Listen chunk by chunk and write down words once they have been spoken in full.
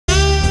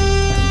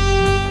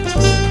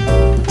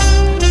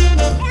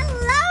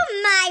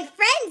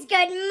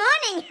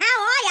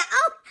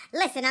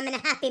Listen, I'm in a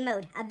happy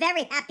mood, a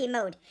very happy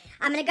mood.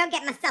 I'm gonna go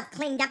get myself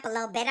cleaned up a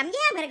little bit. I'm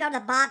gonna go to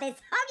the barbers.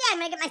 Oh yeah, I'm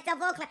gonna get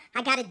myself all clean.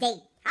 I got a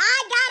date.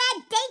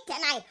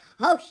 Tonight.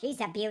 Oh,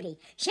 she's a beauty.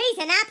 She's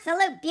an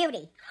absolute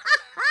beauty.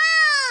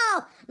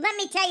 Oh, let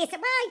me tell you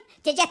something. Well,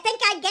 did you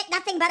think I'd get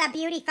nothing but a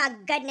beauty, for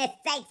goodness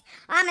sakes?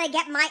 I'm gonna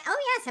get my, I'm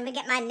gonna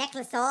get my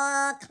necklace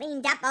all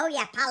cleaned up. Oh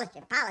yeah, polish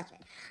it.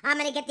 I'm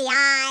gonna get the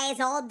eyes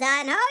all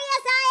done. Oh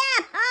yes, I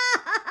am.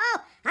 Oh,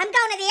 I'm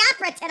going to the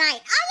opera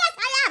tonight. Oh yes,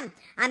 I am.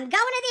 I'm going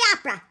to the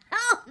opera.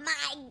 Oh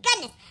my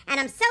goodness. And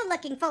I'm so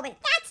looking forward,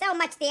 not so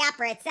much the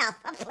opera itself.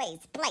 Oh, please.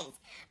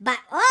 But,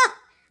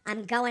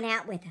 I'm going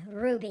out with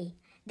Ruby.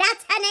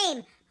 That's her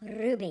name,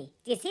 Ruby.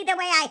 Do you see the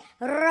way I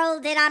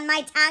rolled it on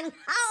my tongue?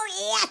 Oh,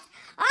 yes.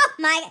 Oh,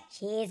 my.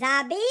 She's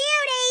a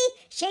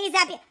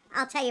beauty.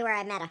 I'll tell you where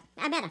I met her.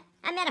 I met her.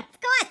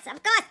 Of course.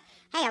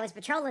 Hey, I was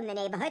patrolling the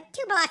neighborhood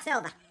 2 blocks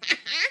over.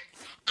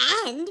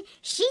 And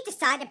she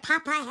decided to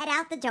pop her head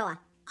out the door.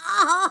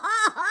 Oh,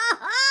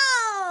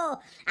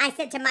 I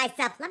said to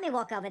myself, let me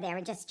walk over there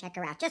and just check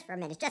her out, just for a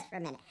minute.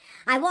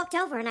 I walked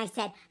over and I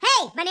said,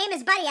 hey, my name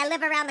is Buddy. I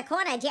live around the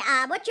corner.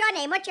 What's your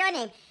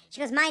name?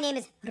 She goes, my name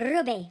is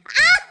Ruby.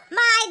 Oh,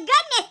 my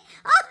goodness.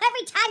 Oh,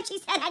 every time she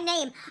said her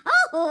name.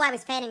 Oh, I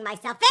was fanning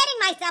myself.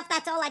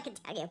 That's all I can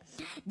tell you.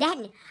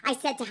 Then I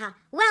said to her,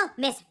 well,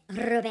 Miss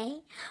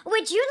Ruby,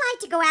 would you like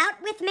to go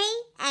out with me?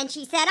 And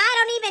she said, I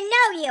don't even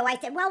know you. I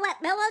said, we'll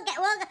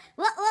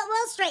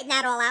straighten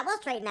that all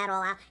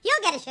out.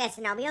 You'll get a chance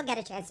to know me.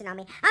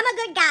 I'm a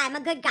good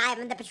guy.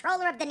 I'm the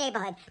patroller of the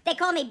neighborhood. They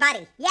call me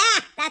Buddy.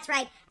 Yeah, that's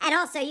right. And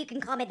also, you can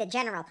call me the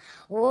General.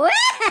 Well,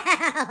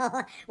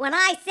 when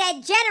I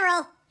said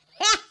General,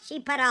 yeah, she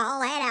put her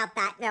whole head out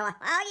that door.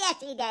 Oh, yes,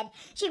 she did.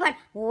 She went,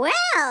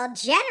 well,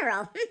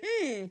 General,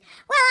 well,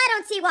 I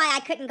don't see why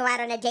I couldn't go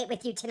out on a date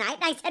with you tonight.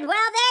 And I said,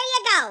 well, there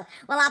you go.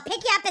 Well, I'll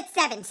pick you up at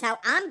 7, so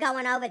I'm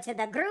going over to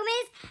the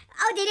groomers.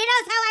 Oh, did you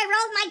notice how I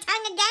rolled my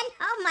tongue again?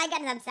 Oh, my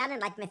goodness, I'm sounding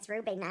like Miss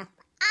Ruby now.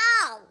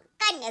 Oh,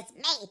 goodness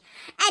me.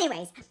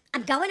 Anyways,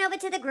 I'm going over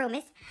to the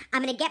groomers.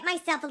 I'm going to get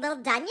myself a little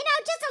done. Just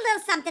a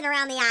little something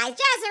around the eyes.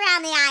 Just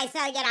around the eyes so,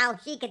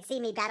 she could see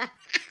me better.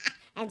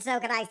 And so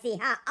could I see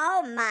her.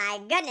 Oh,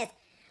 my goodness.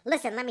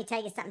 Listen, let me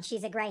tell you something.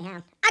 She's a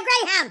greyhound. A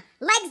greyhound.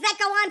 Legs that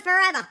go on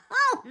forever.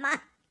 Oh, my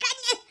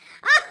goodness.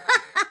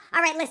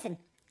 All right, listen.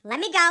 Let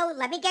me go.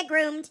 Let me get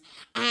groomed.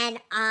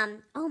 And,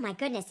 oh, my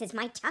goodness. Is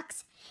my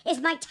tux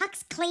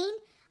clean?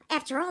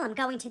 After all, I'm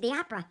going to the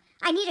opera.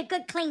 I need a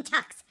good, clean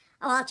tux.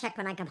 Oh, I'll check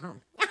when I come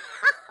home.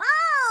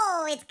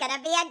 Oh, it's going to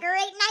be a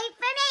great night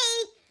for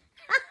me.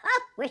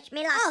 Wish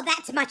me luck. Oh,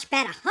 that's much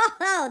better.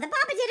 Oh, the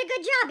papa did a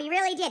good job. He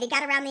really did. He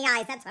got around the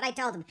eyes. That's what I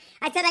told him.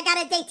 I said, I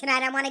got a date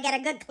tonight. I want to get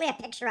a good, clear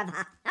picture of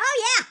her. Oh,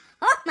 yeah.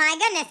 Oh, my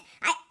goodness.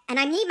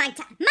 I need my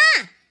tux.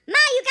 Ma,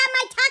 you got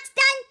my tux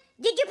done?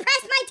 Did you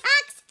press my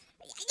tux?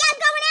 Yeah, I'm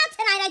going out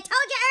tonight. I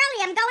told you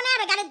earlier. I'm going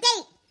out. I got a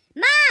date.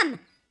 Mom,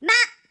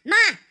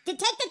 to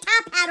take the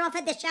top hat off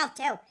of the shelf,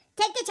 too.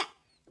 Take the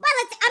Well,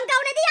 I'm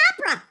going to the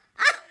opera.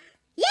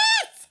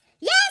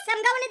 Yes, I'm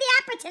going to the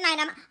opera tonight.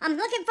 I'm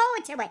looking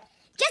forward to it.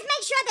 Just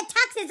make sure the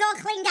tux is all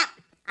cleaned up.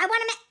 I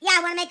want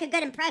to make a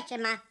good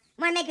impression, Ma.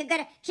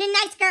 She's a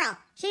nice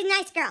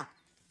girl.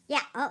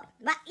 Yeah, well,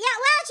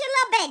 she's a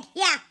little big.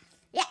 Yeah,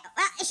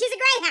 well, she's a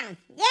greyhound.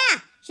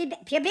 Yeah, she's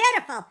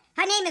beautiful.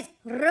 Her name is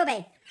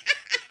Ruby.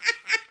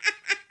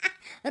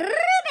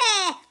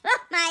 Ruby! Oh,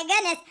 my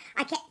goodness.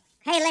 I can't.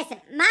 Hey, listen,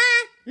 Ma,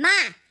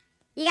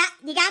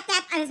 you got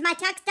that? Is my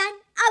tux done?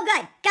 Oh,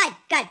 good.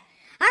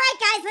 All right,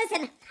 guys,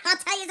 listen. I'll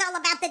tell you all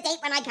about the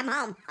date when I come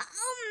home.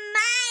 Oh,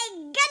 my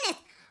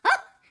goodness. Oh,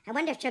 I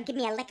wonder if she'll give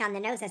me a lick on the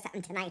nose or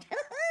something tonight.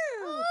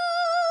 Oh,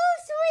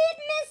 sweet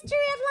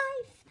mystery of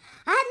life.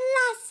 At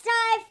last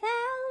I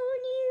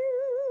found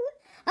you.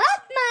 Oh,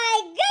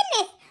 my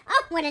goodness.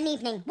 Oh, what an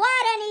evening.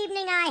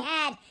 I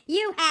had.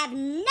 You have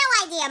no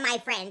idea, my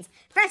friends.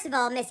 First of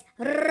all, Miss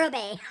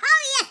Ruby.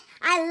 Oh, yes.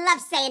 I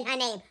love saying her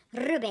name.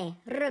 Ruby.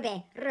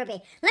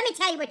 Let me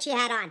tell you what she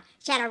had on.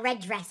 She had a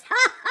red dress.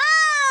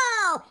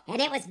 Oh,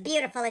 and it was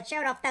beautiful. It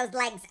showed off those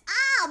legs.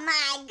 Oh,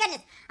 my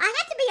goodness. I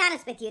have to be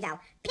honest with you, though.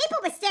 People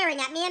were staring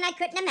at me, and I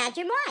couldn't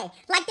imagine why.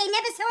 Like they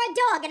never saw a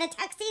dog in a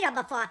tuxedo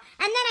before. And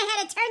then I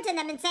had to turn to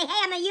them and say,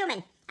 hey, I'm a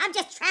human. I'm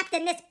just trapped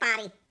in this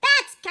body.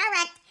 That's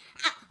correct.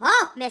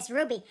 Oh, Miss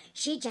Ruby,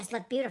 she just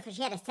looked beautiful.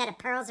 She had a set of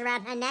pearls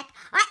around her neck.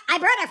 I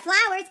brought her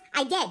flowers.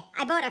 I did.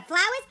 I bought her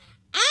flowers,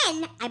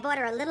 and I bought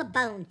her a little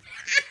bone.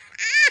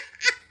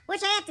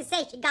 Which I have to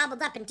say she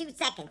gobbled up in 2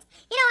 seconds.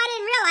 I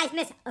didn't realize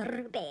Miss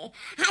Ruby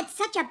had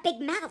such a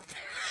big mouth.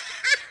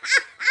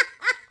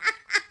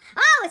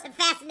 Oh, it was a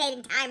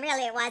fascinating time,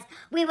 really it was.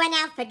 We went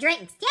out for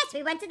drinks. Yes,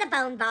 we went to the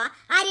Bone Bar.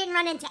 I didn't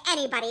run into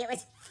anybody. It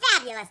was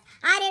fabulous.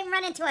 I didn't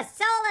run into a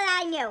soul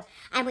that I knew.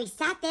 And we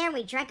sat there and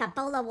we drank a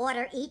bowl of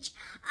water each.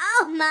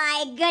 Oh,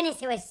 my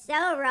goodness, it was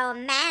so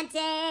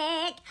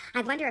romantic.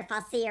 I wonder if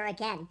I'll see her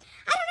again.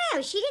 I don't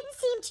know. She didn't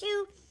seem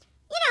too,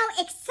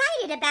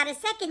 excited about a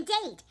second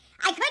date.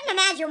 I couldn't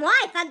imagine why.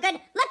 For good,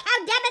 look how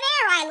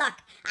debonair I look.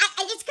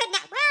 I just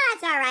couldn't. Well,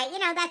 that's all right. You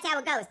know, that's how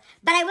it goes.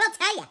 But I will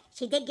tell you,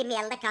 she did give me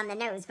a lick on the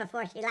nose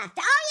before she left.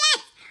 Oh,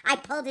 yes! I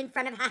pulled in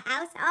front of her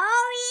house.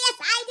 Oh,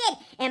 yes, I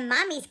did. In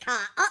Mommy's car.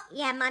 Oh,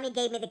 yeah, Mommy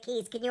gave me the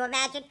keys. Can you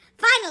imagine?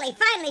 Finally,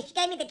 she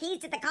gave me the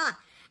keys to the car.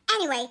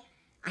 Anyway,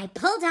 I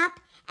pulled up,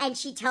 and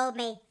she told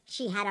me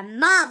she had a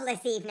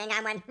marvelous evening.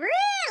 I went, really?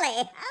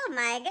 Oh,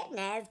 my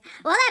goodness.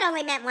 Well, that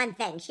only meant one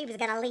thing. She was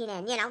going to lean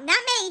in. You know, not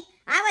me.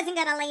 I wasn't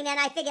going to lean in.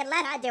 I figured,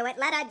 let her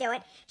do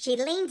it. She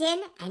leaned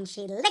in, and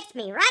she licked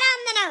me right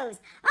on the nose.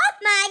 Oh,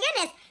 my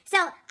goodness.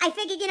 So I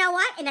figured, you know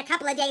what? In a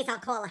couple of days, I'll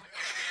call her.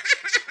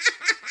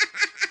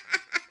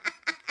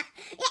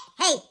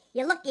 Hey,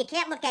 you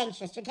can't look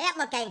anxious. I'm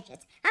a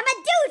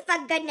dude,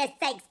 for goodness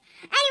sakes.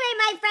 Anyway,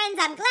 my friends,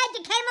 I'm glad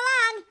you came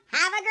along.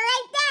 Have a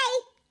great day.